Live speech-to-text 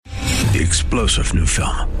The explosive new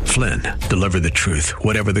film, Flynn, deliver the truth,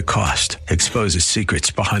 whatever the cost, exposes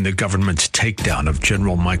secrets behind the government's takedown of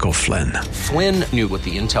General Michael Flynn. Flynn knew what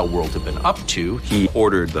the intel world had been up to. He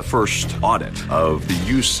ordered the first audit of the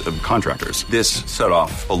use of contractors. This set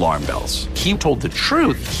off alarm bells. He told the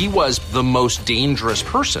truth. He was the most dangerous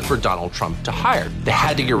person for Donald Trump to hire. They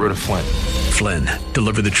had to get rid of Flynn. Flynn,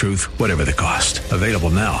 deliver the truth, whatever the cost. Available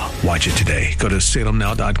now. Watch it today. Go to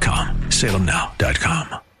salemnow.com.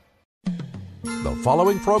 salemnow.com. The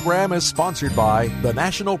following program is sponsored by the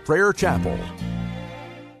National Prayer Chapel.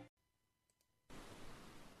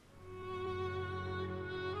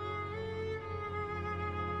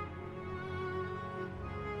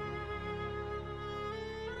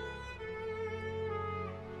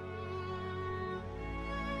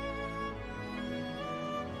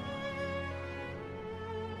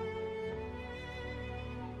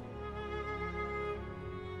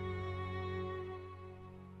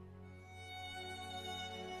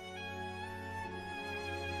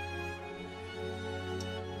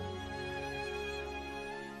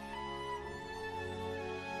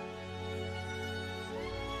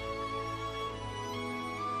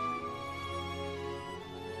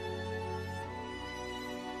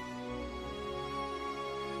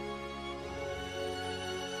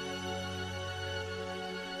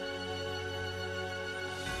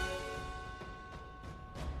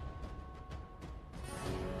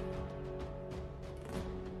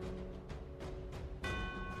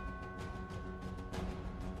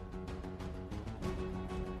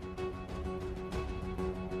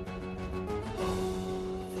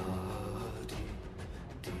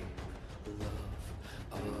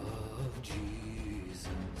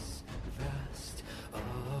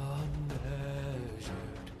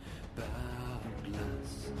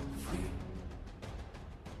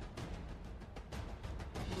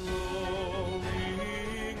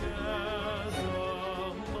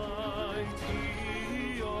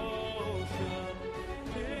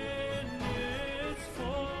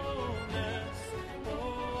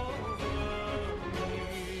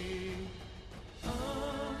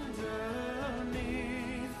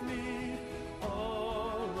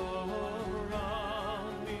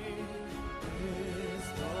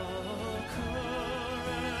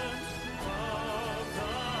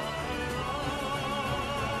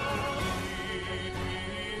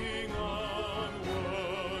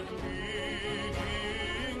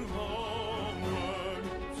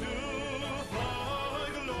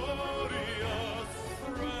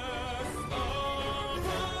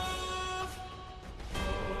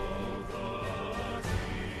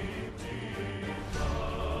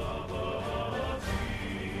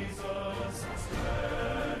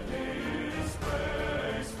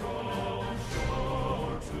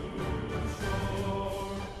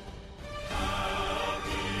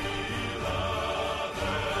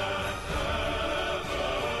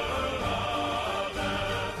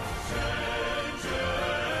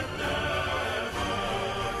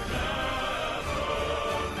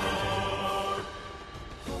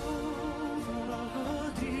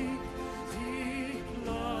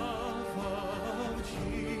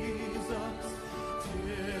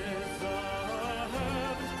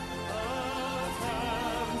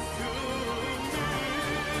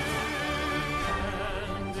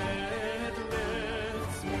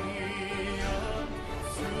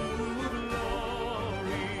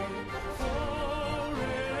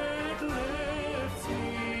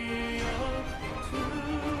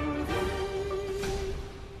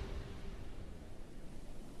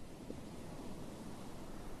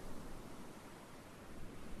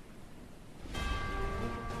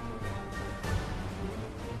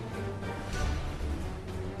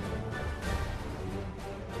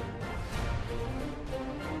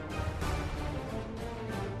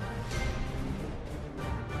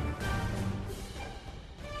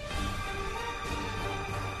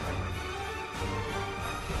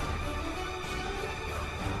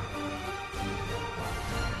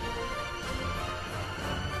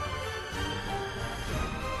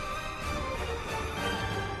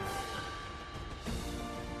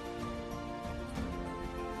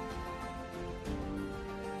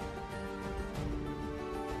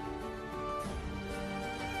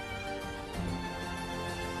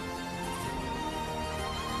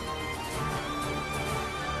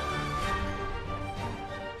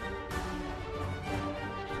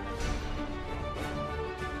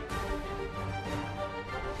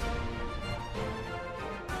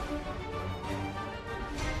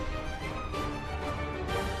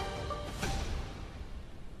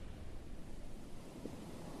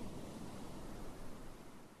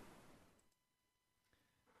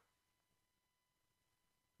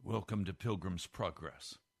 Welcome to Pilgrim's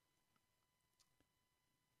Progress.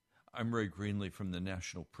 I'm Ray Greenlee from the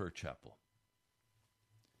National Prayer Chapel.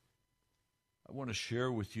 I want to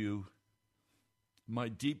share with you my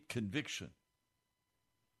deep conviction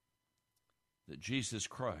that Jesus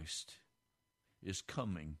Christ is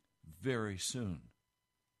coming very soon.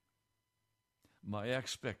 My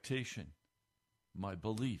expectation, my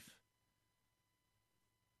belief,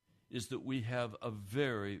 is that we have a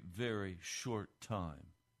very, very short time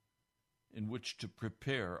in which to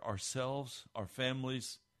prepare ourselves, our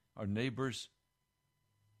families, our neighbors,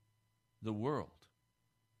 the world,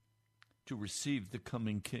 to receive the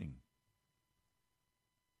coming King.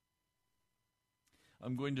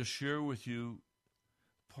 I'm going to share with you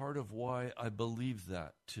part of why I believe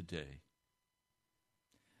that today.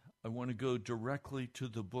 I want to go directly to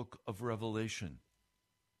the book of Revelation.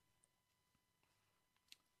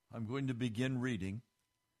 I'm going to begin reading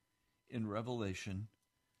in Revelation,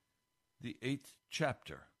 the 8th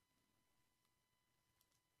chapter.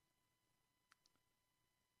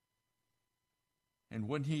 And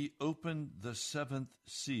when he opened the 7th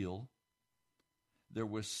seal, there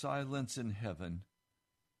was silence in heaven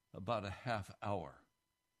about a half hour.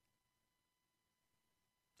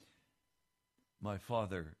 My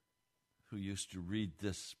father, who used to read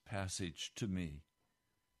this passage to me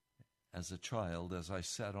as a child, as I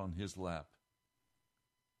sat on his lap,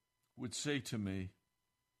 would say to me,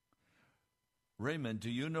 "Raymond, do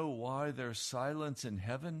you know why there's silence in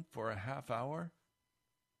heaven for a half hour?"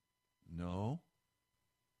 "No."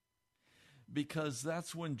 "Because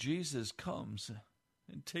that's when Jesus comes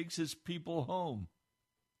and takes his people home."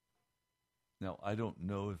 Now, I don't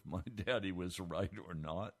know if my daddy was right or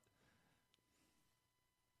not,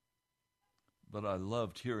 but I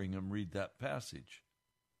loved hearing him read that passage.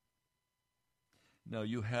 Now,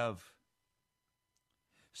 you have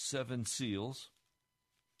 7 seals,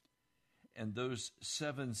 and those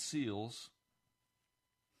 7 seals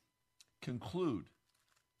conclude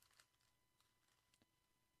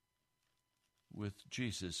with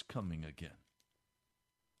Jesus coming again.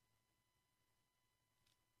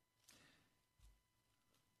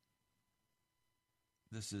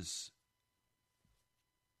 This is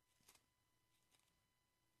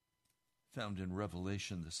found in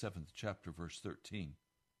Revelation, the 7th chapter, verse 13.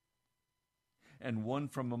 And one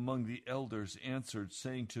from among the elders answered,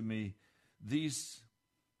 saying to me, "These,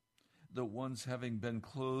 the ones having been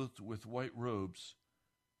clothed with white robes,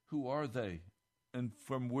 who are they, and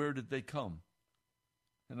from where did they come?"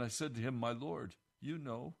 And I said to him, "My Lord, you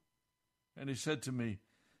know." And he said to me,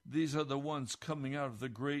 "These are the ones coming out of the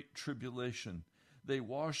great tribulation. They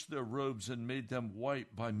washed their robes and made them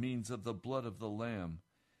white by means of the blood of the Lamb.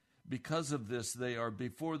 Because of this, they are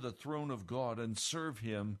before the throne of God and serve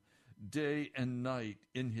him day and night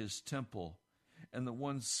in his temple. And the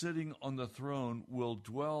one sitting on the throne will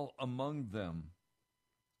dwell among them.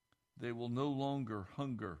 They will no longer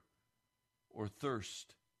hunger or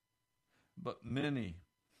thirst, but neither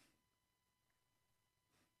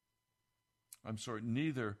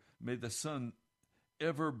may the sun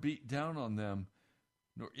ever beat down on them,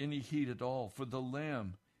 nor any heat at all. For the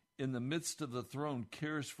Lamb in the midst of the throne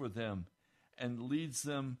cares for them and leads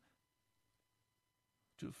them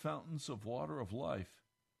to fountains of water of life.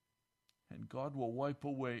 And God will wipe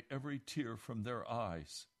away every tear from their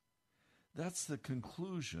eyes." That's the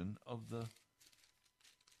conclusion of the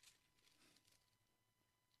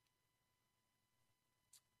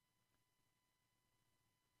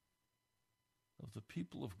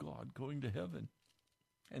people of God going to heaven.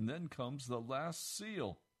 And then comes the last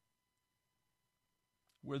seal,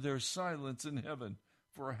 where there's silence in heaven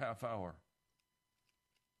for a half hour.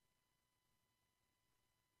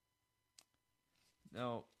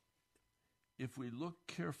 Now, if we look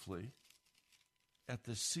carefully at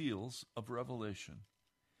the seals of Revelation,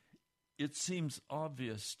 it seems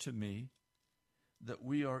obvious to me that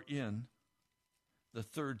we are in the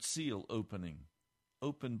 3rd seal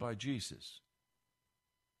opened by Jesus.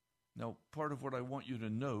 Now, part of what I want you to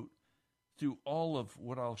note through all of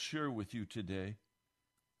what I'll share with you today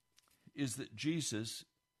is that Jesus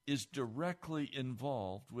is directly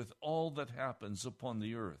involved with all that happens upon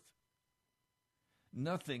the earth.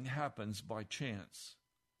 Nothing happens by chance.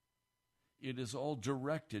 It is all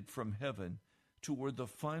directed from heaven toward the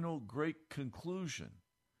final great conclusion,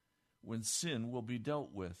 when sin will be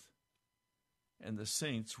dealt with and the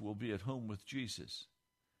saints will be at home with Jesus.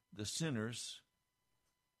 The sinners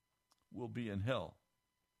will be in hell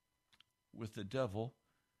with the devil,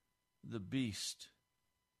 the beast,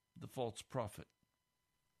 the false prophet.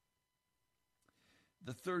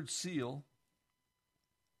 The 3rd seal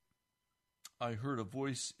I heard a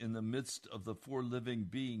voice in the midst of the four living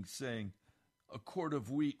beings saying, "A quart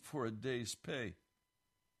of wheat for a day's pay,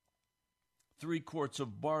 3 quarts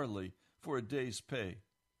of barley for a day's pay,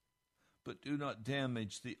 but do not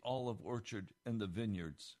damage the olive orchard and the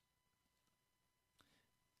vineyards."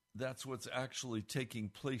 That's what's actually taking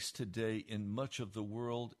place today in much of the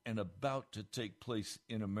world and about to take place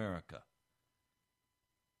in America.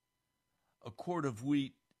 A quart of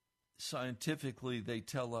wheat, scientifically, they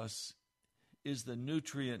tell us, is the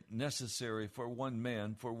nutrient necessary for one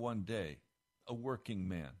man for one day, a working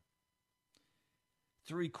man.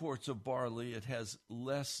 3 quarts of barley, it has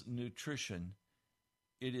less nutrition.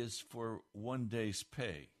 It is for one day's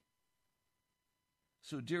pay.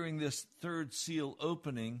 So during this third seal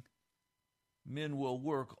opening, men will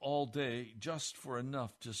work all day just for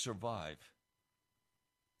enough to survive.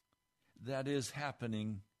 That is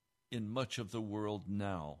happening in much of the world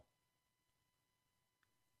now.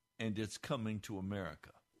 And it's coming to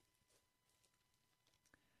America.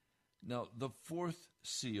 Now, the fourth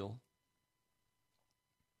seal,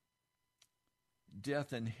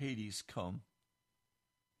 death and Hades come.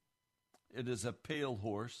 It is a pale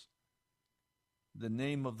horse. The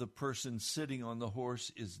name of the person sitting on the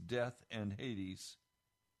horse is Death and Hades.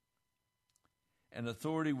 And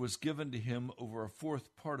authority was given to him over a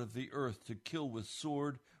fourth part of the earth to kill with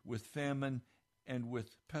sword, with famine, and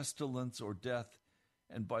with pestilence or death,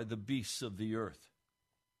 and by the beasts of the earth.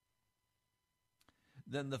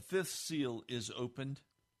 Then the fifth seal is opened,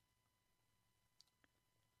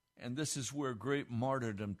 and this is where great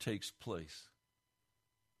martyrdom takes place.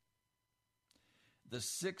 The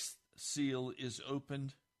sixth seal is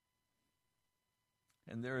opened,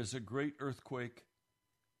 and there is a great earthquake.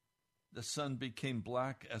 The sun became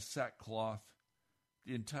black as sackcloth.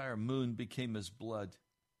 The entire moon became as blood.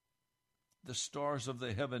 The stars of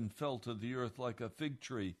the heaven fell to the earth like a fig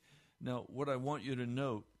tree. Now, what I want you to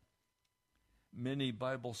note, many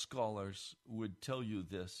Bible scholars would tell you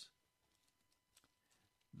this,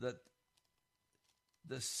 that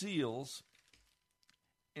the seals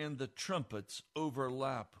and the trumpets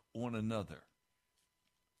overlap one another.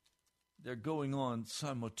 They're going on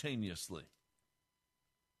simultaneously.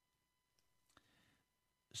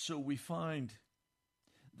 So we find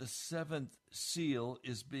the seventh seal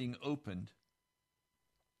is being opened.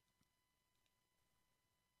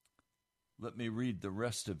 Let me read the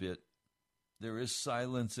rest of it. There is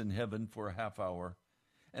silence in heaven for a half hour,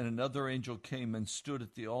 and another angel came and stood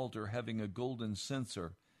at the altar having a golden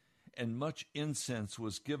censer, and much incense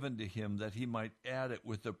was given to him that he might add it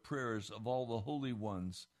with the prayers of all the holy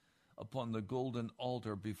ones upon the golden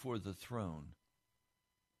altar before the throne.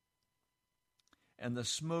 And the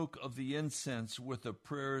smoke of the incense with the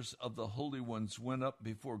prayers of the holy ones went up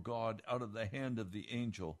before God out of the hand of the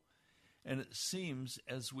angel. And it seems,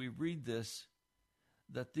 as we read this,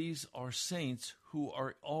 that these are saints who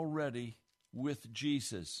are already with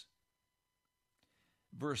Jesus.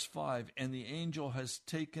 Verse 5, and the angel has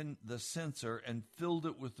taken the censer and filled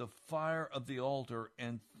it with the fire of the altar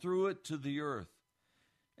and threw it to the earth.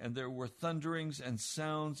 And there were thunderings and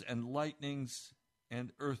sounds and lightnings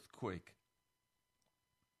and earthquake.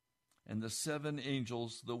 And the 7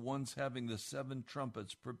 angels, the ones having the 7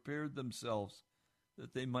 trumpets, prepared themselves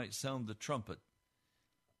that they might sound the trumpet.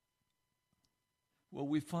 Well,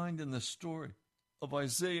 we find in the story of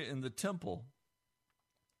Isaiah in the temple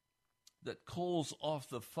that coals off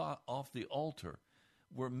the altar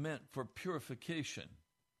were meant for purification.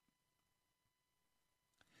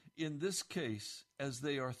 In this case, as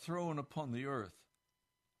they are thrown upon the earth,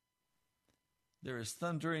 there is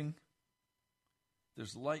thundering,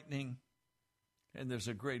 there's lightning, and there's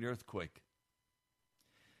a great earthquake.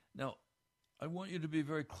 Now, I want you to be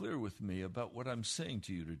very clear with me about what I'm saying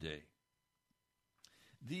to you today.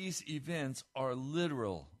 These events are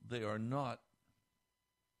literal. They are not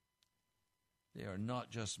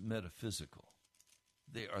just metaphysical.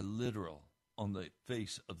 They are literal on the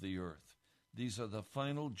face of the earth. These are the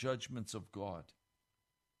final judgments of God.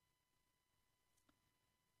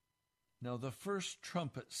 Now, the first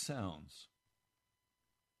trumpet sounds.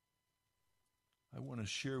 I want to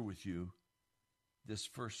share with you this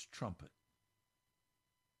first trumpet.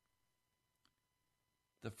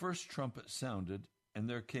 The first trumpet sounded, and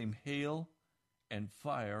there came hail and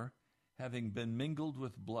fire, having been mingled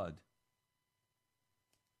with blood.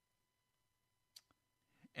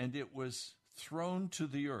 And it was thrown to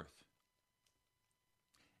the earth,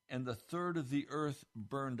 and the third of the earth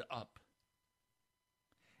burned up,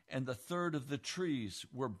 and the third of the trees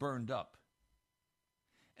were burned up,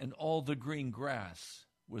 and all the green grass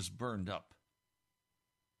was burned up.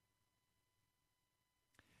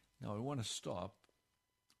 Now I want to stop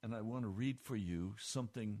And I want to read for you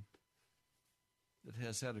something that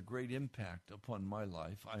has had a great impact upon my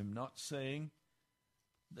life. I'm not saying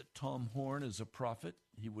that Tom Horn is a prophet.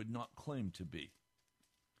 He would not claim to be.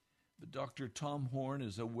 But Dr. Tom Horn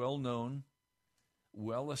is a well-known,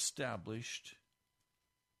 well-established,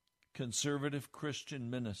 conservative Christian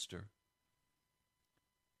minister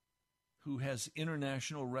who has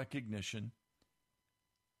international recognition.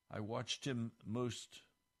 I watched him most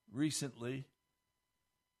recently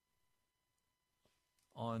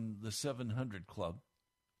on the 700 Club.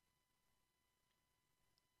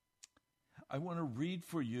 I want to read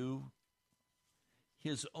for you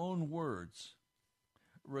his own words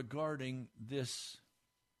regarding this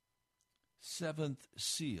seventh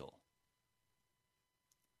seal.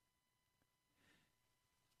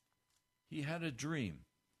 He had a dream.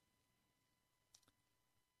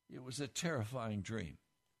 It was a terrifying dream.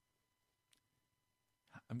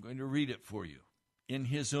 I'm going to read it for you in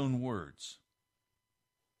his own words.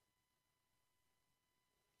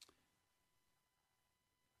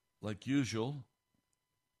 Like usual,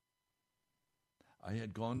 I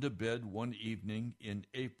had gone to bed one evening in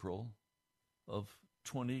April of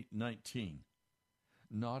 2019,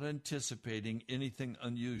 not anticipating anything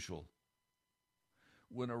unusual,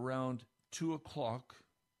 when around 2 o'clock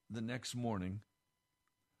the next morning,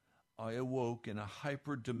 I awoke in a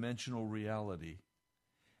hyperdimensional reality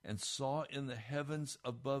and saw in the heavens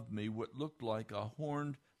above me what looked like a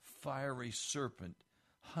horned, fiery serpent,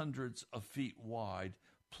 hundreds of feet wide,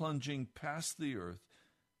 plunging past the earth,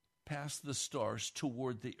 past the stars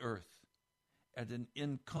toward the earth at an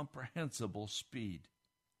incomprehensible speed.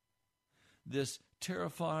 This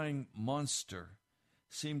terrifying monster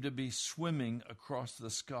seemed to be swimming across the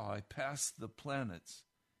sky past the planets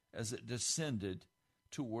as it descended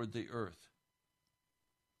toward the earth.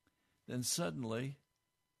 Then suddenly,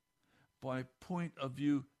 my point of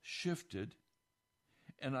view shifted,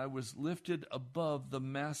 and I was lifted above the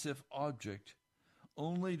massive object,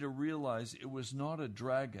 only to realize it was not a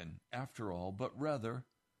dragon after all, but rather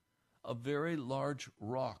a very large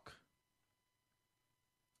rock.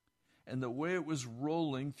 And the way it was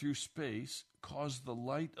rolling through space caused the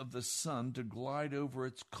light of the sun to glide over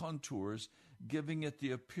its contours, giving it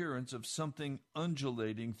the appearance of something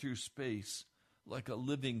undulating through space like a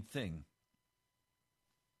living thing.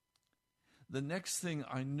 The next thing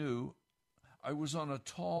I knew, I was on a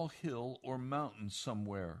tall hill or mountain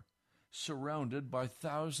somewhere, surrounded by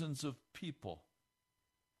thousands of people.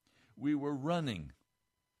 We were running,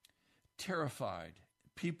 terrified.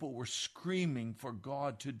 People were screaming for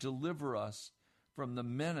God to deliver us from the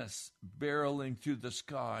menace barreling through the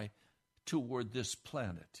sky toward this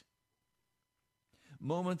planet.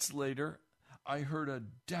 Moments later, I heard a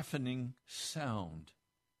deafening sound.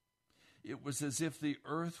 It was as if the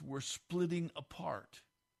earth were splitting apart.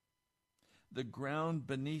 The ground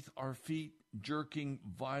beneath our feet jerking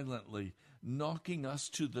violently, knocking us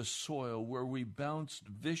to the soil where we bounced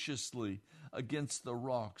viciously against the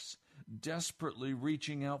rocks, desperately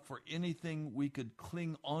reaching out for anything we could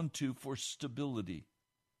cling onto for stability.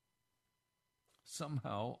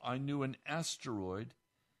 Somehow, I knew an asteroid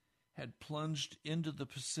had plunged into the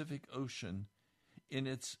Pacific Ocean in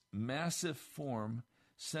its massive form,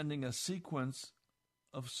 sending a sequence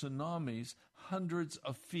of tsunamis hundreds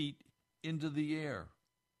of feet into the air.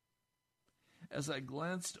 As I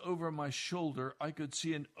glanced over my shoulder, I could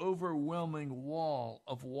see an overwhelming wall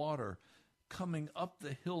of water coming up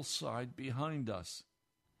the hillside behind us.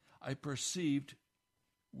 I perceived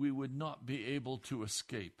we would not be able to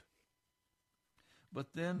escape.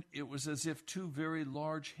 But then it was as if two very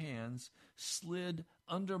large hands slid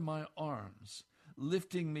under my arms,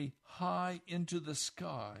 lifting me high into the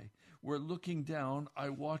sky, where looking down I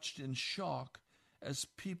watched in shock as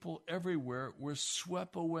people everywhere were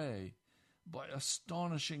swept away by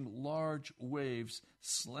astonishing large waves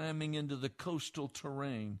slamming into the coastal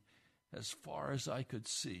terrain as far as I could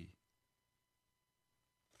see.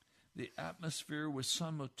 The atmosphere was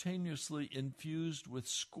simultaneously infused with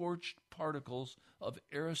scorched particles of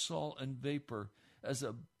aerosol and vapor as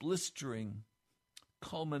a blistering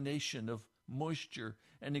culmination of moisture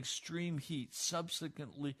and extreme heat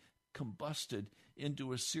subsequently combusted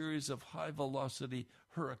into a series of high-velocity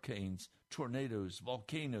hurricanes, tornadoes,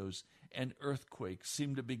 volcanoes, and earthquakes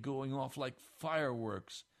seemed to be going off like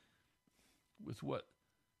fireworks with what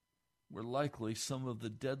were likely some of the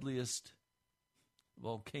deadliest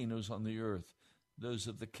volcanoes on the earth, those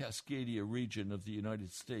of the Cascadia region of the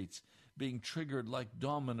United States, being triggered like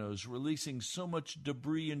dominoes, releasing so much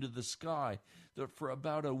debris into the sky that for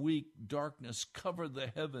about a week darkness covered the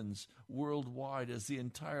heavens worldwide as the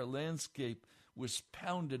entire landscape was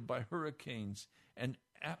pounded by hurricanes and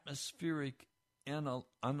atmospheric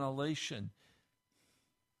annihilation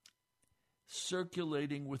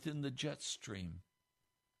circulating within the jet stream.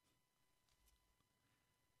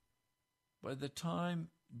 By the time,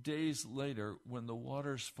 days later, when the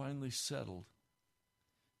waters finally settled,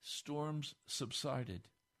 storms subsided,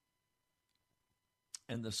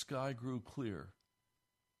 and the sky grew clear,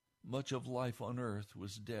 much of life on earth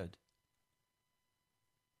was dead.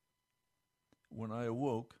 When I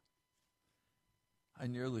awoke, I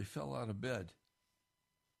nearly fell out of bed.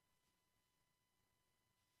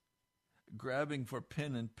 Grabbing for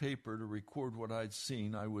pen and paper to record what I'd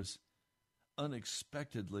seen, I was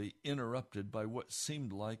unexpectedly interrupted by what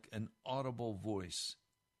seemed like an audible voice.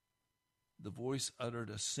 The voice uttered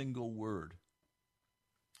a single word: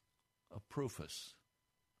 Apophis.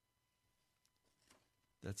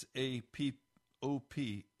 That's Apophis,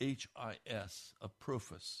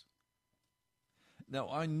 Apophis. Now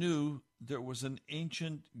I knew there was an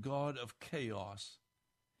ancient god of chaos,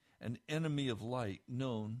 an enemy of light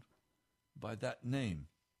known by that name.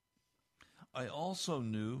 I also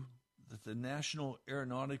knew that the National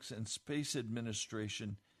Aeronautics and Space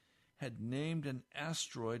Administration had named an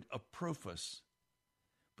asteroid Apophis,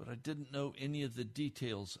 but I didn't know any of the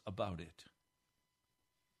details about it.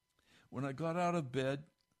 When I got out of bed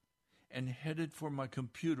and headed for my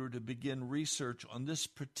computer to begin research on this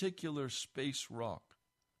particular space rock,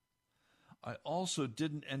 I also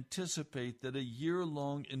didn't anticipate that a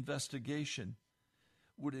year-long investigation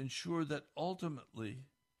would ensure that ultimately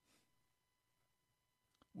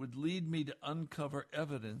would lead me to uncover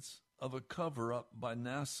evidence of a cover-up by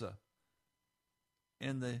NASA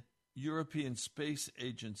and the European Space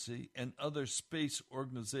Agency and other space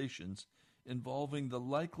organizations involving the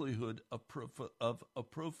likelihood of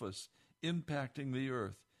Apophis impacting the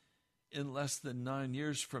Earth in less than 9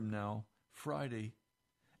 years from now, Friday,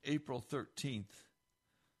 April 13th,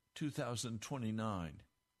 2029.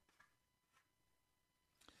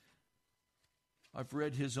 I've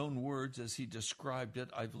read his own words as he described it.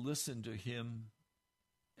 I've listened to him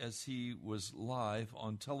as he was live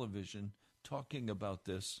on television talking about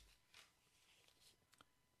this.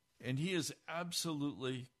 And he is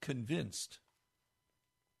absolutely convinced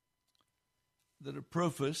that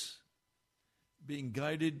Apophis, being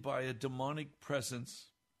guided by a demonic presence,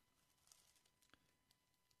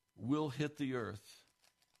 will hit the earth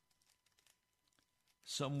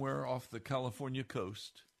somewhere off the California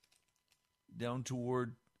coast, down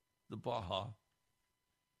toward the Baja,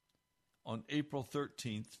 on April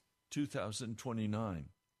 13th, 2029.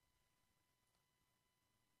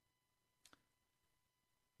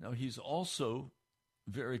 Now, he's also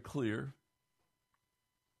very clear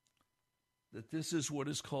that this is what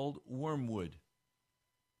is called wormwood.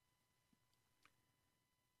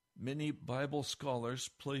 Many Bible scholars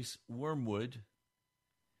place wormwood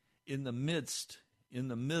in the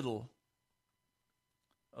middle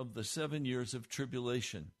of the 7 years of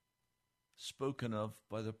tribulation spoken of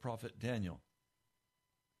by the prophet Daniel.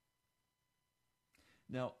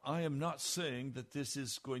 Now, I am not saying that this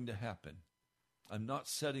is going to happen. I'm not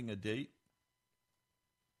setting a date,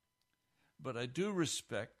 but I do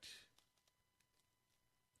respect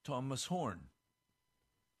Thomas Horn.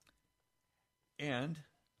 And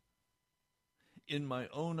in my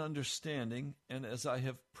own understanding, and as I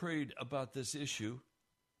have prayed about this issue,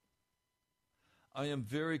 I am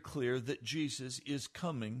very clear that Jesus is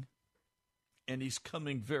coming, and he's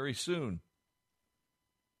coming very soon.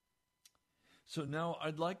 So now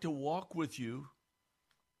I'd like to walk with you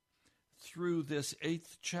through this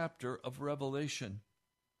 8th chapter of Revelation,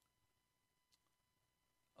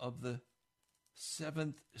 of the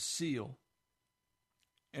 7th seal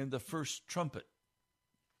and the first trumpet.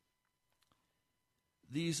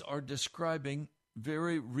 These are describing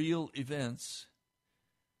very real events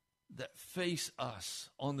that face us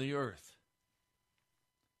on the earth.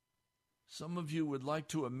 Some of you would like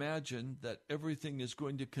to imagine that everything is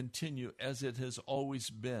going to continue as it has always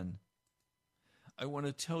been. I want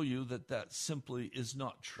to tell you that that simply is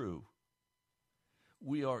not true.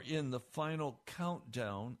 We are in the final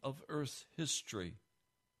countdown of Earth's history.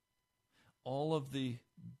 All of the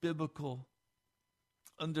biblical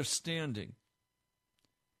understanding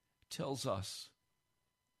tells us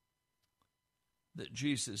that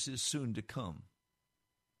Jesus is soon to come.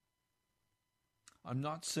 I'm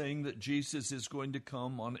not saying that Jesus is going to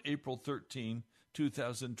come on April 13,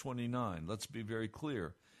 2029. Let's be very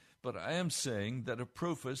clear. But I am saying that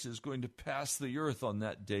Apophis is going to pass the earth on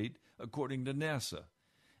that date, according to NASA.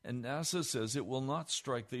 And NASA says it will not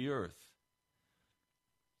strike the earth.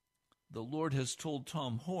 The Lord has told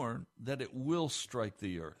Tom Horn that it will strike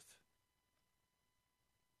the earth.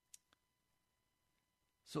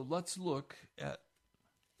 So let's look at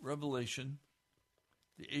Revelation,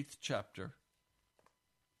 the 8th chapter.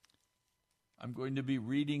 I'm going to be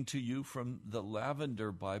reading to you from the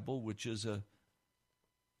Lavender Bible, which is a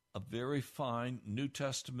very fine New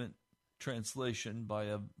Testament translation by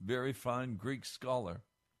a very fine Greek scholar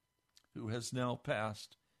who has now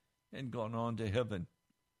passed and gone on to heaven.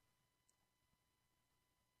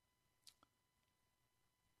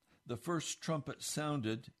 The first trumpet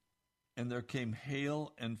sounded, and there came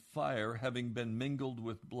hail and fire, having been mingled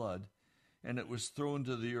with blood, and it was thrown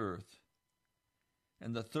to the earth.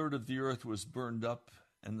 And the third of the earth was burned up,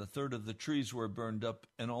 and the third of the trees were burned up,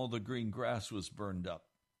 and all the green grass was burned up.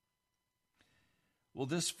 Well,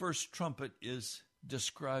 this first trumpet is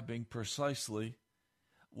describing precisely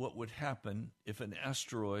what would happen if an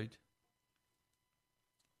asteroid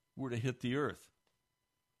were to hit the earth.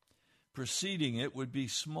 Preceding it would be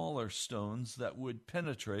smaller stones that would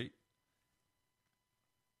penetrate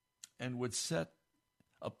and would set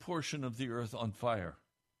a portion of the earth on fire.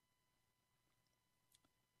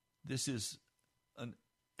 This is an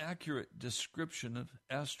accurate description of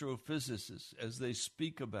astrophysicists as they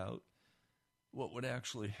speak about what would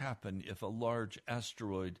actually happen if a large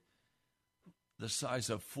asteroid the size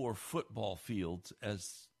of 4 football fields,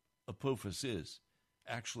 as Apophis is,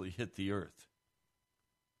 actually hit the earth.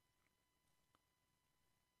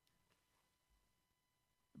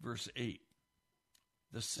 Verse 8,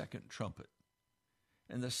 the second trumpet.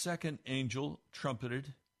 And the second angel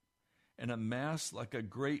trumpeted, and a mass like a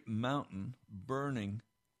great mountain burning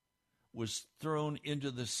was thrown into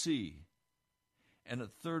the sea, and a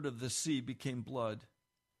third of the sea became blood.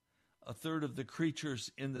 A third of the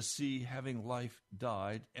creatures in the sea having life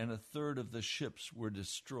died, and a third of the ships were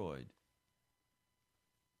destroyed.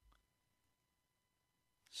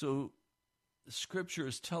 So the Scripture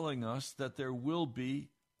is telling us that there will be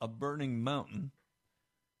a burning mountain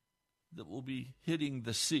that will be hitting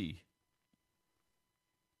the sea.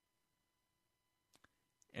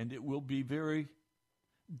 And it will be very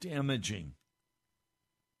damaging.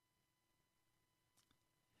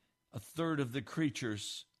 A third of the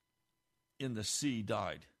creatures in the sea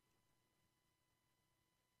died.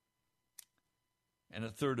 And a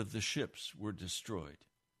third of the ships were destroyed.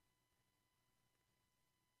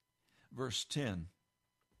 Verse 10.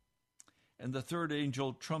 And the third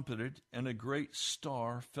angel trumpeted, and a great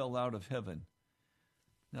star fell out of heaven.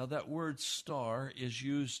 Now that word star is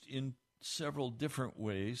used in several different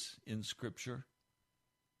ways in Scripture.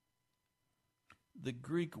 The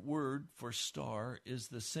Greek word for star is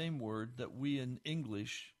the same word that we in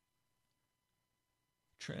English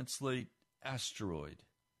translate asteroid.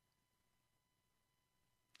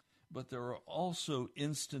 But there are also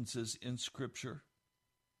instances in Scripture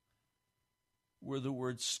where the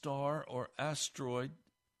word star or asteroid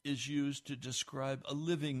is used to describe a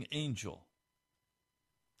living angel.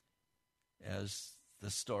 As the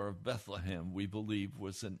Star of Bethlehem, we believe,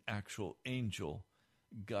 was an actual angel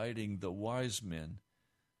guiding the wise men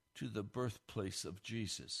to the birthplace of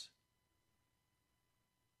Jesus.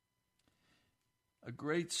 A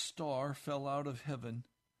great star fell out of heaven,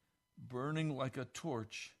 burning like a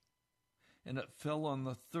torch, and it fell on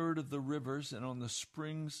the third of the rivers and on the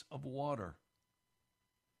springs of water.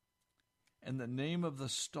 And the name of the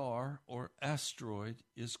star or asteroid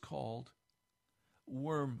is called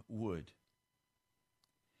Wormwood.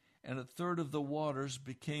 And a third of the waters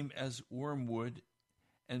became as wormwood,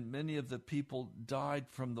 and many of the people died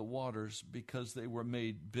from the waters because they were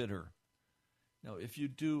made bitter. Now, if you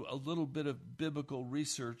do a little bit of biblical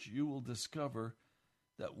research, you will discover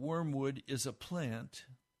that wormwood is a plant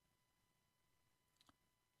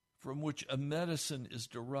from which a medicine is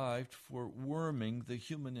derived for worming the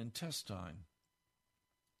human intestine.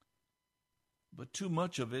 But too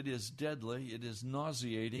much of it is deadly, it is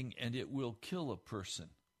nauseating, and it will kill a person.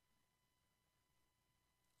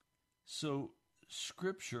 So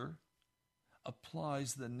Scripture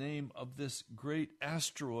applies the name of this great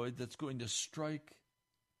asteroid that's going to strike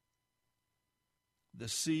the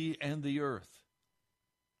sea and the earth.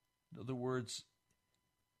 In other words,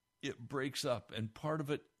 it breaks up, and part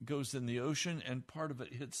of it goes in the ocean, and part of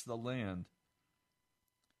it hits the land.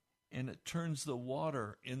 And it turns the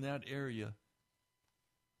water in that area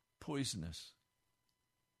poisonous.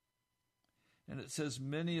 And it says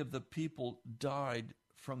many of the people died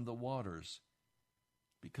from the waters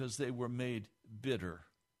because they were made bitter,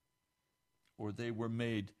 or they were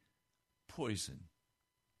made poison.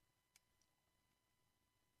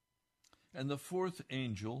 And the fourth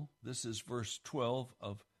angel, this is verse 12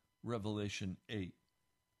 of Revelation 8.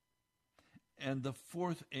 And the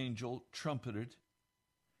fourth angel trumpeted,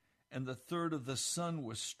 and the third of the sun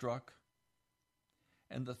was struck,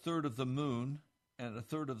 and the third of the moon, and a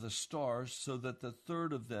third of the stars, so that the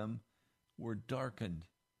third of them were darkened.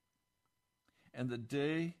 And the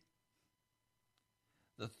day,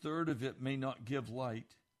 the third of it may not give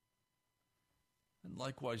light, and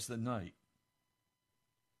likewise the night.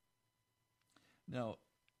 Now,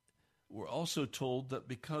 we're also told that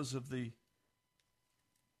because of the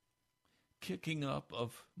kicking up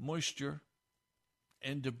of moisture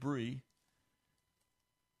and debris,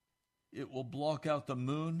 it will block out the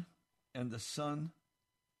moon and the sun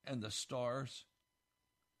and the stars,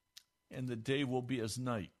 and the day will be as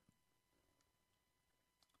night.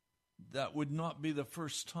 That would not be the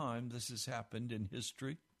first time this has happened in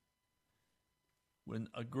history. When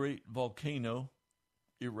a great volcano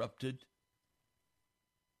erupted,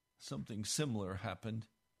 something similar happened.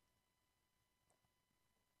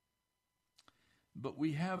 But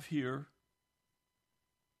we have here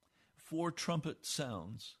 4 trumpet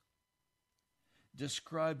sounds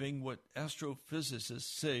describing what astrophysicists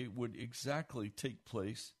say would exactly take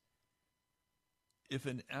place if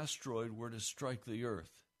an asteroid were to strike the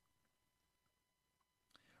earth.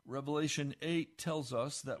 Revelation 8 tells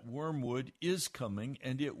us that wormwood is coming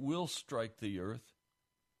and it will strike the earth.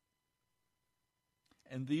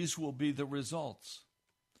 And these will be the results.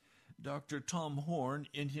 Dr. Tom Horn,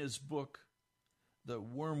 in his book, The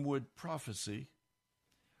Wormwood Prophecy,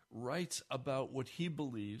 writes about what he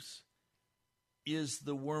believes is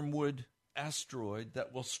the wormwood asteroid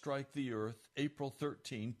that will strike the earth April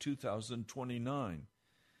 13, 2029.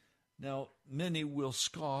 Now, many will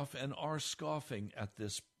scoff and are scoffing at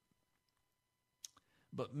this,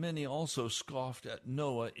 but many also scoffed at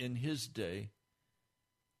Noah in his day,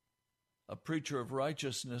 a preacher of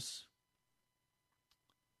righteousness,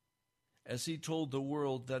 as he told the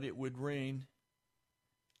world that it would rain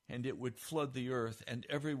and it would flood the earth, and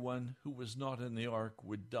everyone who was not in the ark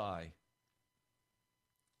would die.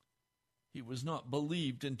 He was not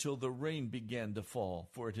believed until the rain began to fall,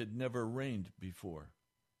 for it had never rained before,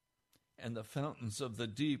 and the fountains of the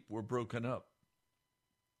deep were broken up.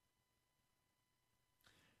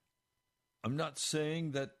 I'm not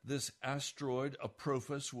saying that this asteroid,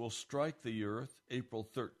 Apophis, will strike the earth April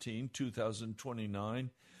 13, 2029,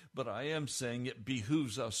 but I am saying it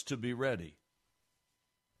behooves us to be ready,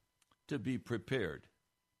 to be prepared.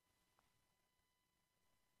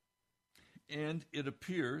 And it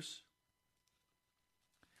appears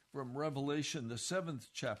from Revelation, the 7th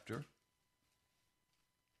chapter,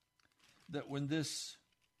 that when this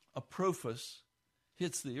Apophis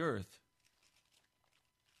hits the earth,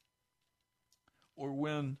 or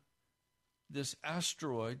when this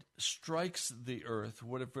asteroid strikes the earth,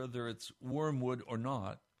 whether it's wormwood or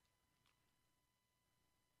not,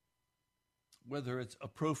 whether it's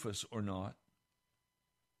Apophis or not,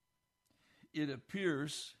 it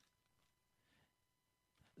appears,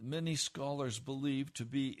 many scholars believe, to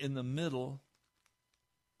be in the middle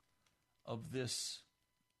of this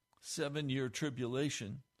 7-year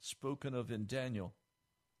tribulation spoken of in Daniel.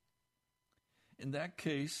 In that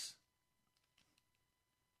case,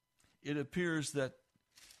 it appears that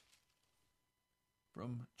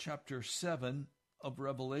from chapter 7 of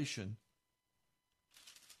Revelation,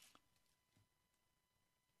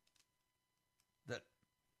 that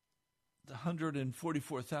the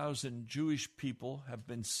 144,000 Jewish people have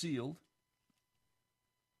been sealed,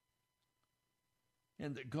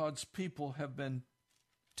 and that God's people have been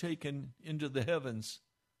taken into the heavens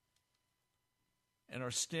and are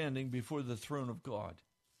standing before the throne of God.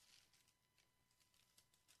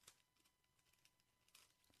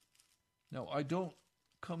 Now, I don't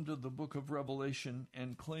come to the book of Revelation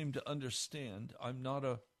and claim to understand. I'm not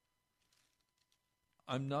a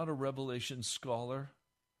Revelation scholar,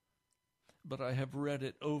 but I have read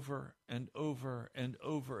it over and over and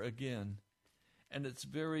over again. And it's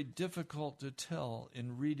very difficult to tell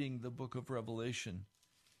in reading the book of Revelation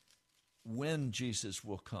when Jesus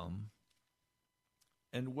will come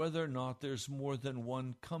and whether or not there's more than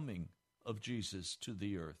one coming of Jesus to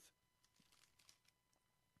the earth.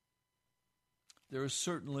 There is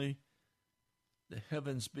certainly the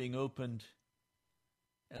heavens being opened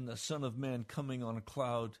and the Son of Man coming on a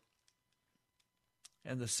cloud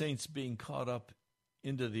and the saints being caught up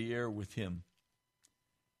into the air with him.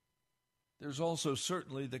 There's also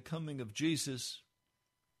certainly the coming of Jesus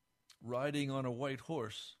riding on a white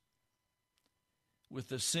horse with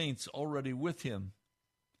the saints already with him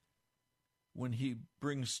when he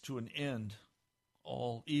brings to an end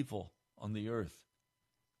all evil on the earth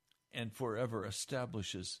and forever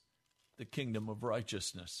establishes the kingdom of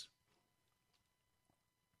righteousness.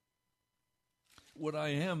 What I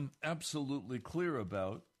am absolutely clear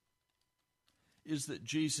about is that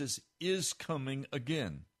Jesus is coming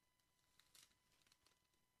again.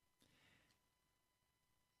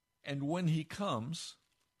 And when he comes,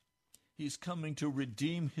 he's coming to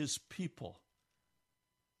redeem his people,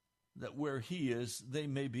 that where he is, they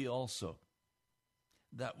may be also.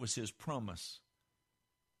 That was his promise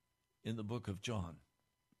in the book of John.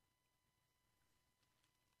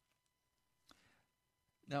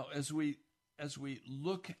 Now, as we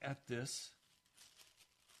look at this,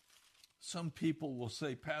 some people will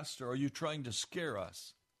say, Pastor, are you trying to scare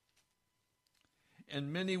us?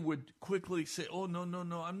 And many would quickly say, oh, no,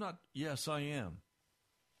 I'm not. Yes, I am.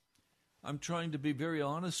 I'm trying to be very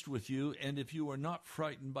honest with you, and if you are not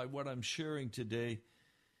frightened by what I'm sharing today,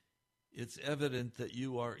 it's evident that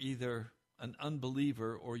you are either an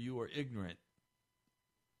unbeliever or you are ignorant.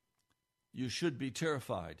 You should be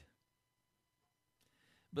terrified.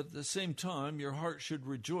 But at the same time, your heart should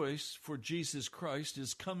rejoice, for Jesus Christ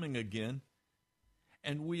is coming again,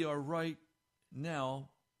 and we are right now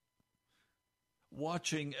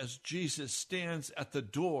watching as Jesus stands at the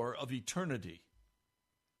door of eternity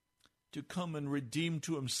to come and redeem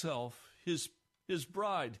to himself his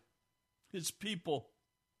bride, his people.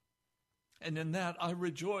 And in that I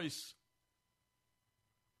rejoice.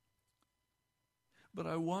 But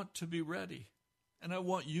I want to be ready, and I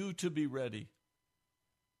want you to be ready.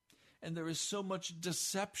 And there is so much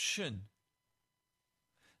deception.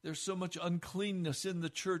 There's so much uncleanness in the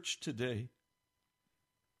church today.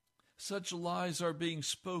 Such lies are being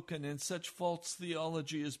spoken and such false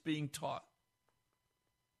theology is being taught.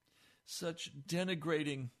 Such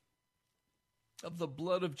denigrating of the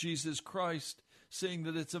blood of Jesus Christ, saying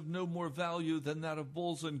that it's of no more value than that of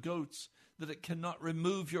bulls and goats, that it cannot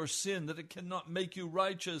remove your sin, that it cannot make you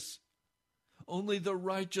righteous. Only the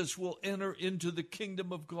righteous will enter into the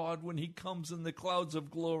kingdom of God when he comes in the clouds of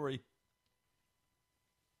glory.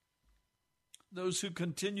 Those who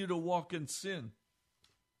continue to walk in sin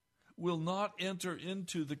will not enter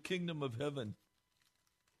into the kingdom of heaven.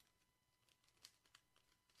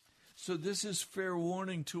 So this is fair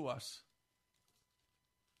warning to us.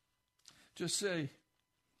 Just say,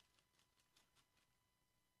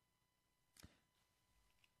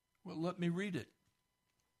 well, let me read it.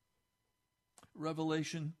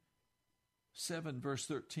 Revelation 7, verse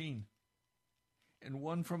 13. And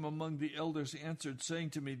one from among the elders answered,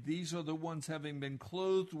 saying to me, these are the ones having been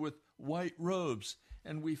clothed with white robes.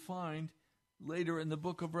 And we find later in the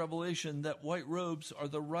book of Revelation that white robes are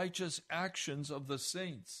the righteous actions of the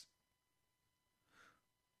saints.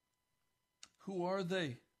 Who are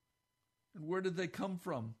they? And where did they come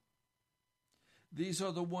from? These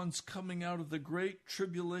are the ones coming out of the great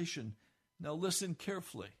tribulation. Now listen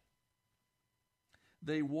carefully.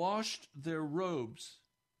 They washed their robes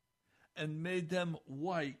and made them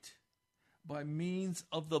white by means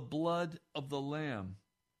of the blood of the Lamb.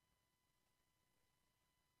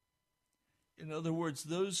 In other words,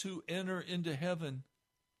 those who enter into heaven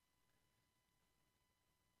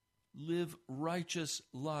live righteous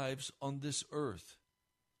lives on this earth.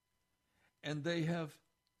 And they have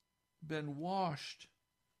been washed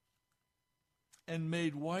and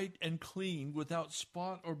made white and clean without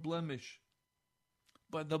spot or blemish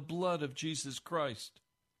by the blood of Jesus Christ.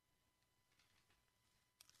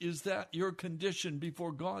 Is that your condition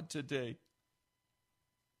before God today?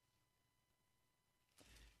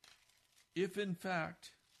 If in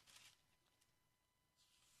fact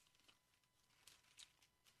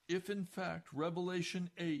Revelation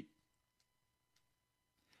 8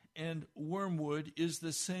 and wormwood is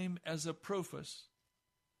the same as Apophis,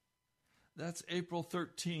 that's April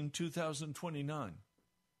 13, 2029.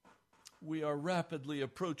 We are rapidly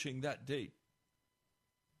approaching that date.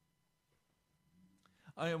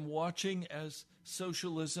 I am watching as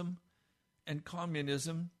socialism and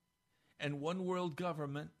communism and one world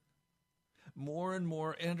government more and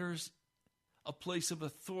more enters a place of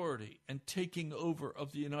authority and taking over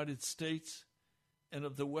of the United States and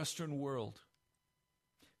of the Western world.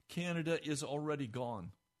 Canada is already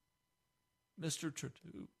gone. Mr.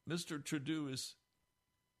 Trudeau is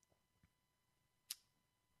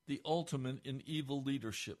the ultimate in evil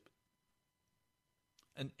leadership,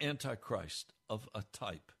 an antichrist of a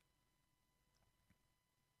type.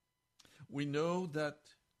 We know that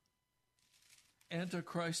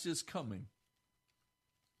Antichrist is coming.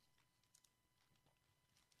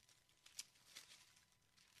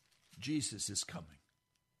 Jesus is coming.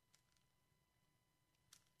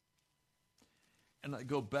 And I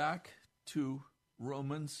go back to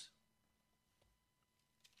Romans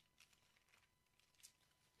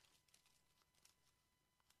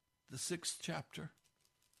the 6th chapter.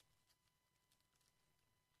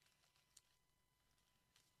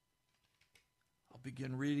 I'll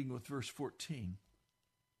begin reading with verse 14.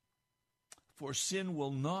 For sin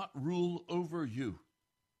will not rule over you,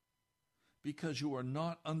 because you are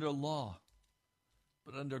not under law,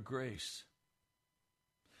 but under grace.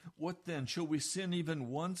 What then? Shall we sin even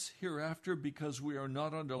once hereafter because we are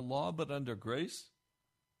not under law, but under grace?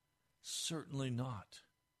 Certainly not.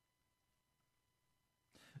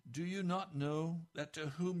 Do you not know that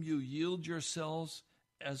to whom you yield yourselves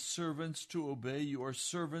as servants to obey, you are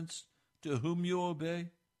servants to whom you obey?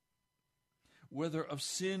 Whether of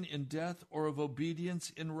sin in death or of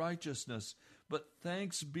obedience in righteousness. But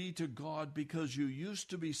thanks be to God, because you used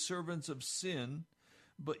to be servants of sin,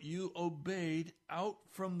 but you obeyed out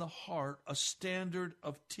from the heart a standard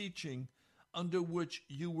of teaching under which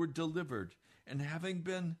you were delivered. And having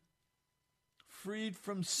been freed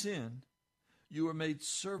from sin, you were made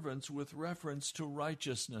servants with reference to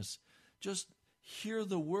righteousness. Just hear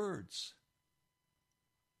the words.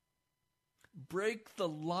 Break the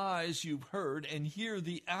lies you've heard and hear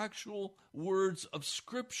the actual words of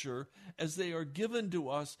Scripture as they are given to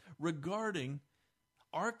us regarding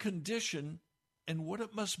our condition and what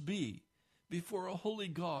it must be before a holy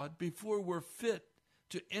God, before we're fit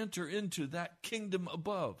to enter into that kingdom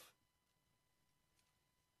above.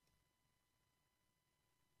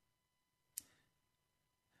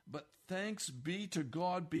 But thanks be to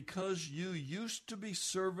God, because you used to be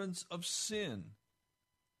servants of sin,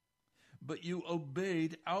 but you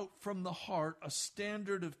obeyed out from the heart a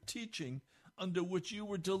standard of teaching under which you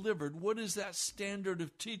were delivered. What is that standard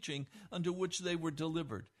of teaching under which they were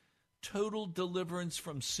delivered? Total deliverance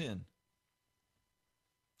from sin.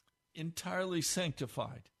 Entirely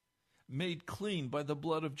sanctified, made clean by the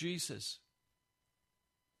blood of Jesus.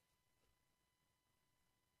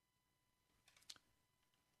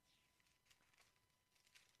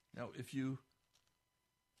 Now, if you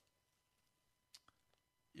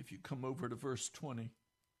come over to verse 20,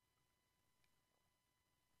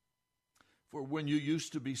 for when you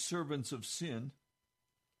used to be servants of sin,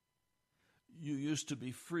 you used to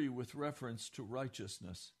be free with reference to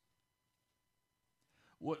righteousness.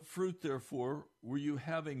 What fruit, therefore, were you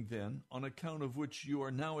having then, on account of which you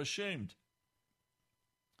are now ashamed?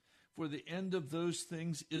 For the end of those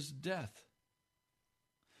things is death.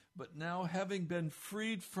 But now, having been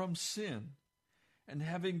freed from sin, and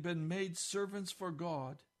having been made servants for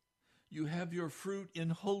God, you have your fruit in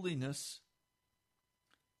holiness,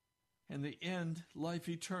 and the end life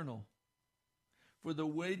eternal. For the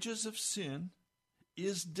wages of sin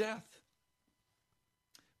is death,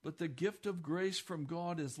 but the gift of grace from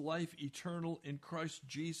God is life eternal in Christ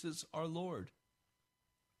Jesus our Lord.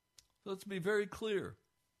 So let's be very clear.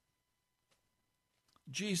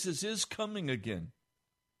 Jesus is coming again.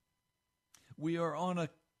 We are on a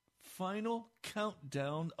final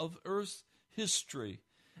countdown of Earth's history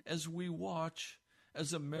as we watch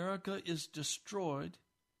as America is destroyed,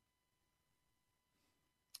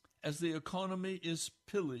 as the economy is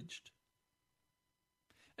pillaged,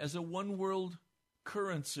 as a one-world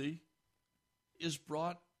currency is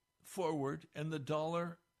brought forward and the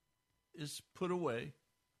dollar is put away.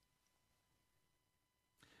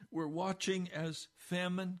 We're watching as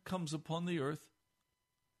famine comes upon the earth,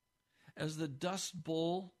 as the Dust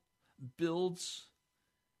Bowl builds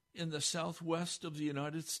in the southwest of the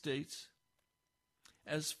United States,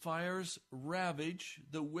 as fires ravage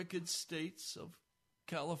the wicked states of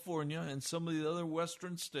California and some of the other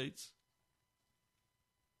western states.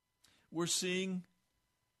 We're seeing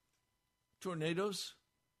tornadoes,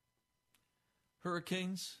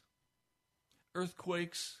 hurricanes,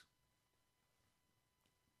 earthquakes.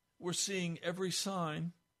 We're seeing every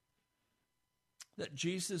sign that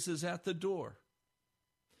Jesus is at the door.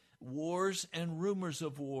 Wars and rumors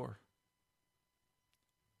of war.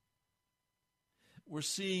 We're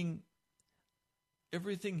seeing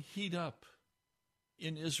everything heat up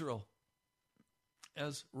in Israel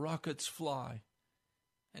as rockets fly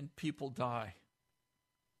and people die,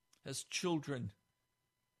 as children,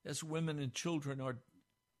 as women and children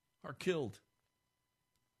are killed.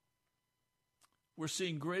 We're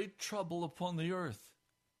seeing great trouble upon the earth.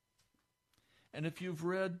 And if you've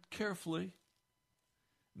read carefully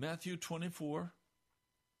Matthew 24,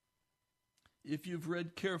 if you've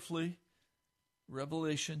read carefully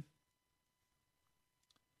Revelation,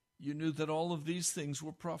 you knew that all of these things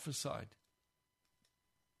were prophesied.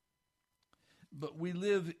 But we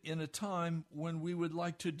live in a time when we would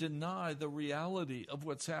like to deny the reality of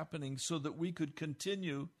what's happening so that we could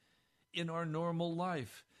continue in our normal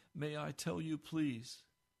life. May I tell you, please,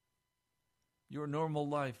 your normal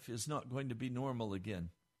life is not going to be normal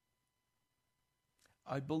again.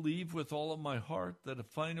 I believe with all of my heart that a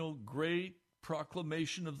final great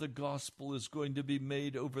proclamation of the gospel is going to be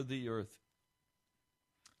made over the earth.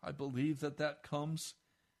 I believe that comes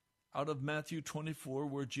out of Matthew 24,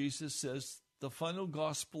 where Jesus says the final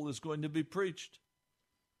gospel is going to be preached.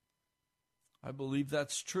 I believe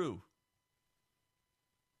that's true.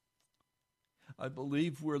 I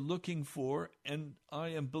believe we're looking for, and I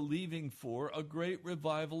am believing for, a great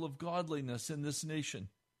revival of godliness in this nation.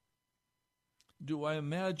 Do I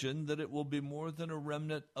imagine that it will be more than a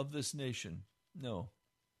remnant of this nation? No,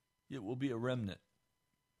 it will be a remnant.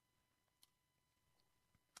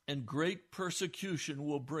 And great persecution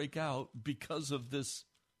will break out because of this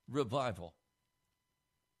revival.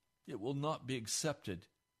 It will not be accepted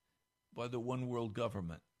by the one world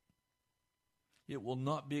government. It will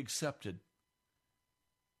not be accepted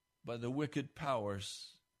by the wicked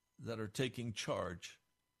powers that are taking charge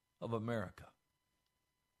of America.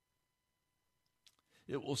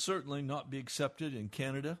 It will certainly not be accepted in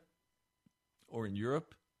Canada or in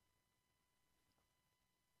Europe.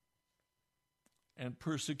 And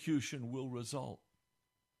persecution will result.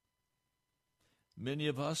 Many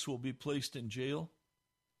of us will be placed in jail,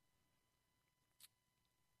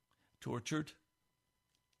 tortured,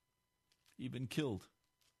 even killed.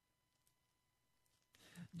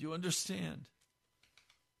 Do you understand?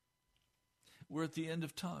 We're at the end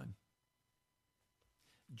of time.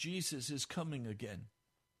 Jesus is coming again.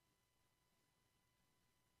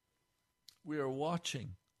 We are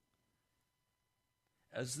watching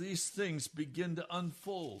as these things begin to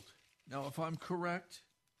unfold. Now, if I'm correct,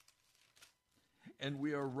 and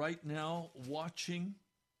we are right now watching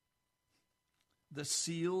the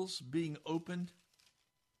seals being opened,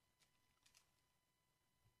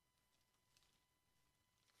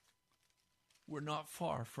 we're not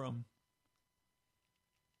far from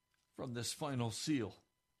this final seal.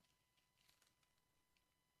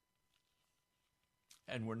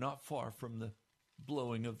 And we're not far from the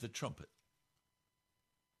blowing of the trumpet.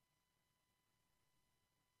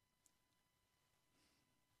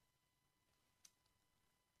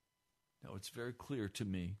 Now, it's very clear to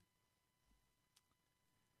me,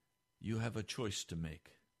 you have a choice to make.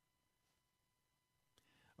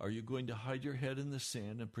 Are you going to hide your head in the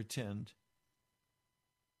sand and pretend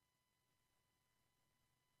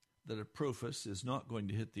that Apophis is not going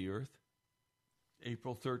to hit the earth?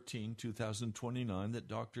 April 13, 2029, that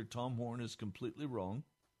Dr. Tom Horn is completely wrong,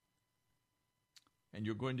 and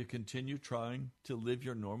you're going to continue trying to live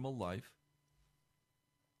your normal life?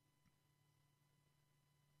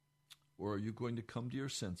 Or are you going to come to your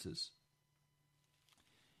senses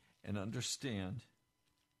and understand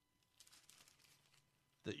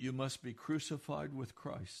that you must be crucified with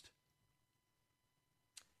Christ,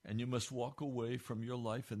 and you must walk away from your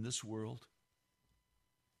life in this world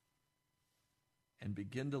and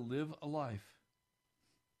begin to live a life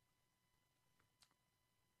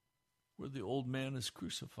where the old man is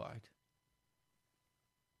crucified?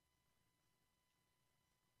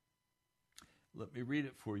 Let me read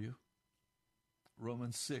it for you.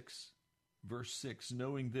 Romans 6, verse 6,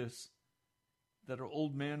 knowing this, that our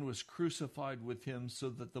old man was crucified with him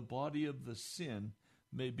so that the body of the sin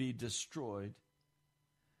may be destroyed,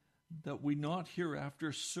 that we not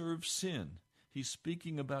hereafter serve sin. He's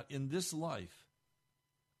speaking about in this life,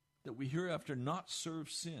 that we hereafter not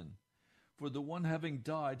serve sin. For the one having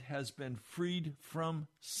died has been freed from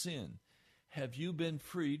sin. Have you been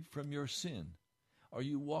freed from your sin? Are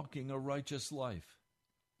you walking a righteous life?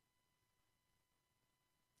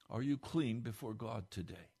 Are you clean before God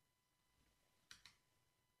today?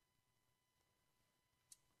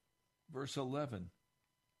 Verse 11.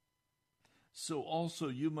 So also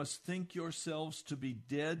you must think yourselves to be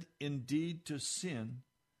dead indeed to sin,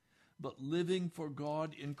 but living for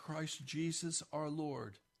God in Christ Jesus our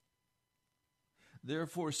Lord.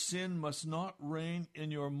 Therefore sin must not reign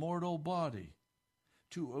in your mortal body,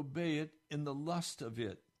 to obey it in the lust of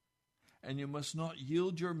it. And you must not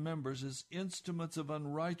yield your members as instruments of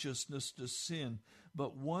unrighteousness to sin,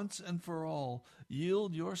 but once and for all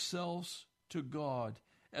yield yourselves to God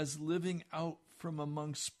as living out from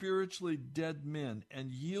among spiritually dead men,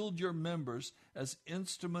 and yield your members as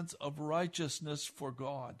instruments of righteousness for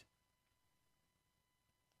God.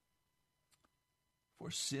 For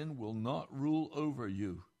sin will not rule over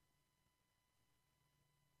you,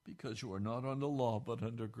 because you are not under law but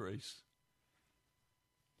under grace.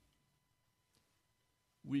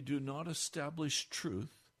 We do not establish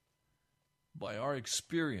truth by our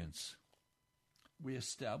experience. We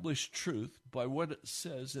establish truth by what it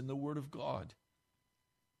says in the Word of God.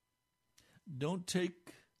 Don't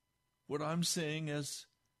take what I'm saying as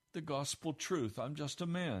the gospel truth. I'm just a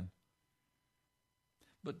man.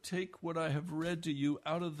 but take what I have read to you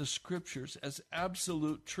out of the Scriptures as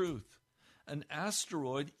absolute truth. An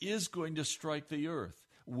asteroid is going to strike the Earth.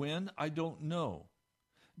 When? I don't know.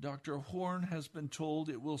 Dr. Horn has been told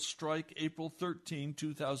it will strike April 13,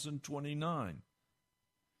 2029.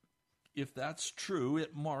 If that's true,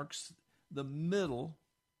 it marks the middle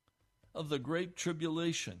of the Great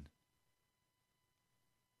Tribulation.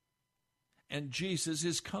 And Jesus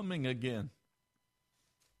is coming again.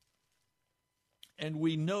 And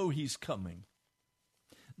we know he's coming.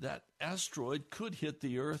 That asteroid could hit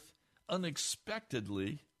the Earth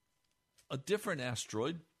unexpectedly. A different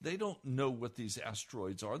asteroid. They don't know what these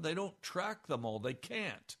asteroids are. They don't track them all. They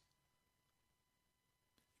can't.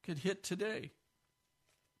 It could hit today.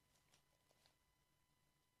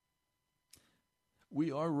 We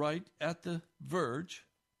are right at the verge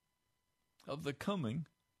of the coming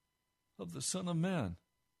of the Son of Man.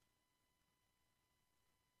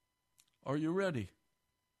 Are you ready?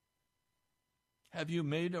 Have you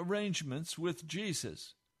made arrangements with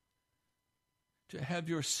Jesus to have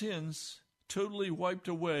your sins totally wiped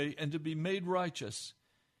away and to be made righteous?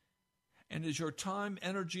 And is your time,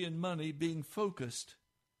 energy, and money being focused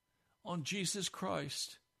on Jesus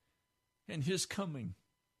Christ and his coming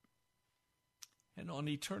and on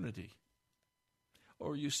eternity?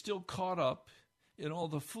 Or are you still caught up in all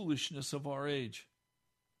the foolishness of our age?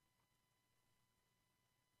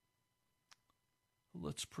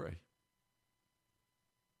 Let's pray.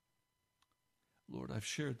 Lord, I've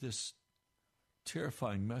shared this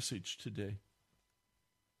terrifying message today.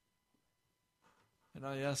 And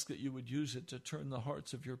I ask that you would use it to turn the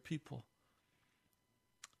hearts of your people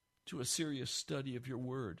to a serious study of your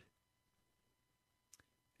word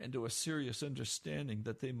and to a serious understanding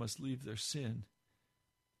that they must leave their sin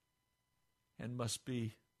and must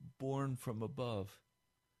be born from above,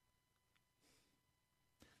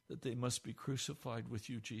 that they must be crucified with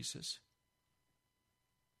you, Jesus.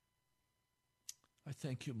 I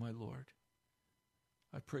thank you, my Lord.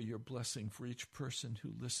 I pray your blessing for each person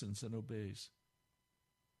who listens and obeys.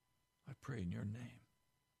 I pray in your name.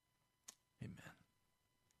 Amen.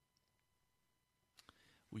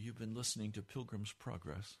 Well, you've been listening to Pilgrim's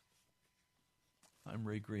Progress. I'm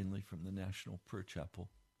Ray Greenley from the National Prayer Chapel.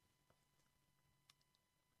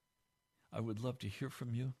 I would love to hear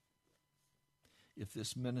from you. If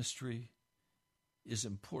this ministry is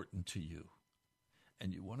important to you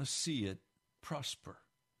and you want to see it prosper,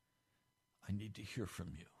 I need to hear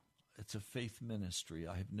from you. It's a faith ministry.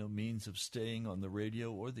 I have no means of staying on the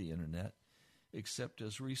radio or the internet except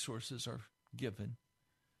as resources are given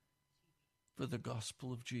for the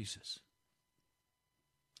gospel of Jesus.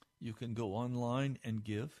 You can go online and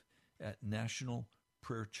give at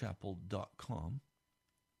nationalprayerchapel.com,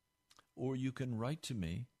 or you can write to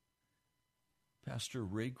me, Pastor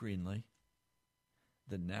Ray Greenley,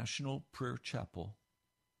 the National Prayer Chapel,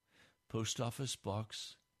 Post Office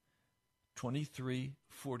Box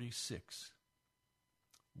 2346,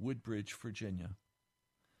 Woodbridge, Virginia,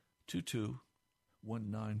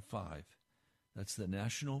 22195. That's the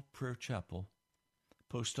National Prayer Chapel,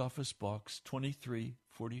 Post Office Box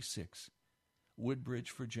 2346,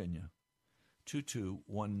 Woodbridge, Virginia,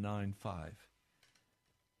 22195.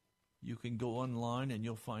 You can go online and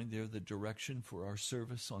you'll find there the direction for our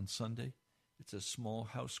service on Sunday. It's a small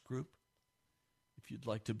house group. If you'd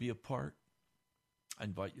like to be a part, I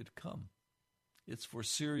invite you to come. It's for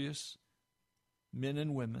serious men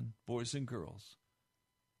and women, boys and girls,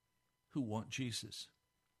 who want Jesus.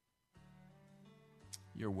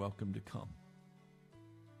 You're welcome to come.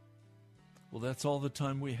 Well, that's all the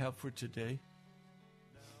time we have for today.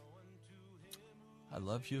 I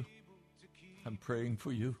love you. I'm praying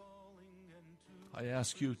for you. I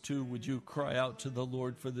ask you too, would you cry out to the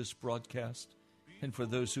Lord for this broadcast and for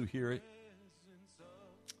those who hear it?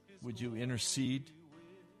 Would you intercede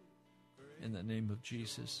in the name of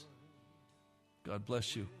Jesus? God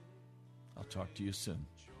bless you. I'll talk to you soon.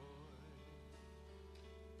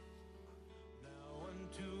 Now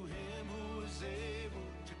unto him who is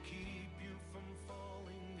able to keep you from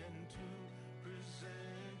falling and to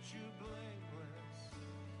present you blameless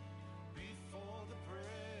before the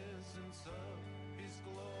presence of his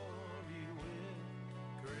glory with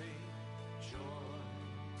great joy,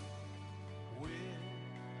 with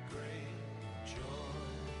great joy.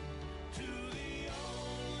 To the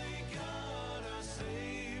only God, our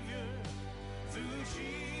Savior, through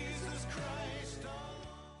Jesus Christ our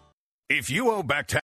Lord. If you owe back tax